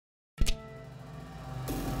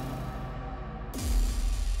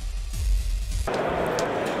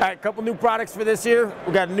right, a couple new products for this year.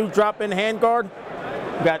 We got a new drop-in handguard.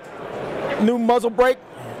 We got new muzzle brake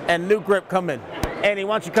and new grip coming. Andy,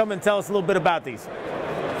 why don't you come and tell us a little bit about these?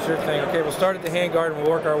 Sure thing. Okay, we'll start at the handguard and we'll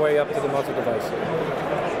work our way up to the muzzle device.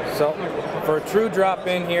 So, for a true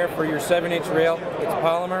drop-in here for your 7-inch rail, it's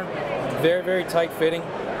polymer, very, very tight fitting.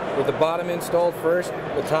 With the bottom installed first,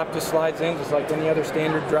 the top just slides in just like any other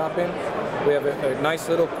standard drop-in. We have a nice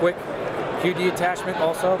little quick QD attachment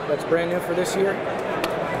also that's brand new for this year.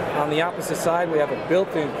 On the opposite side, we have a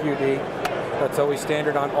built-in QD that's always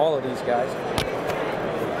standard on all of these guys.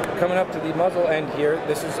 Coming up to the muzzle end here,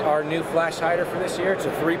 this is our new flash hider for this year. It's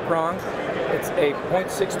a 3-prong. It's a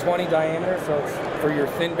 .620 diameter, so it's for your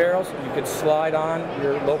thin barrels. You could slide on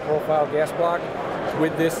your low-profile gas block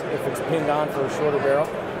with this if it's pinned on for a shorter barrel.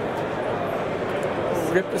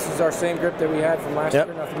 Grip, this is our same grip that we had from last year.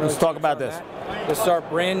 Nothing really. Let's talk about this. This is our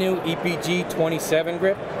brand new EPG27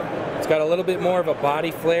 Grip. It's got a little bit more of a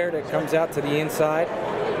body flare that comes out to the inside,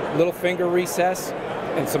 little finger recess,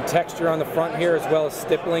 and some texture on the front here as well as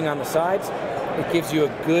stippling on the sides. It gives you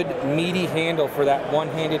a good meaty handle for that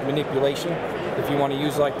one-handed manipulation if you want to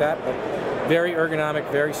use like that, but very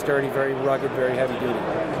ergonomic, very sturdy, very rugged, very heavy duty.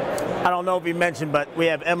 I don't know if you mentioned, but we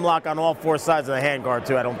have m-lok on all 4 sides of the handguard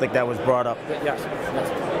too. I don't think that was brought up. Yes.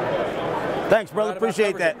 Thanks, brother.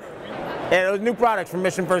 Appreciate that. And those new products from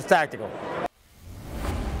Mission First Tactical.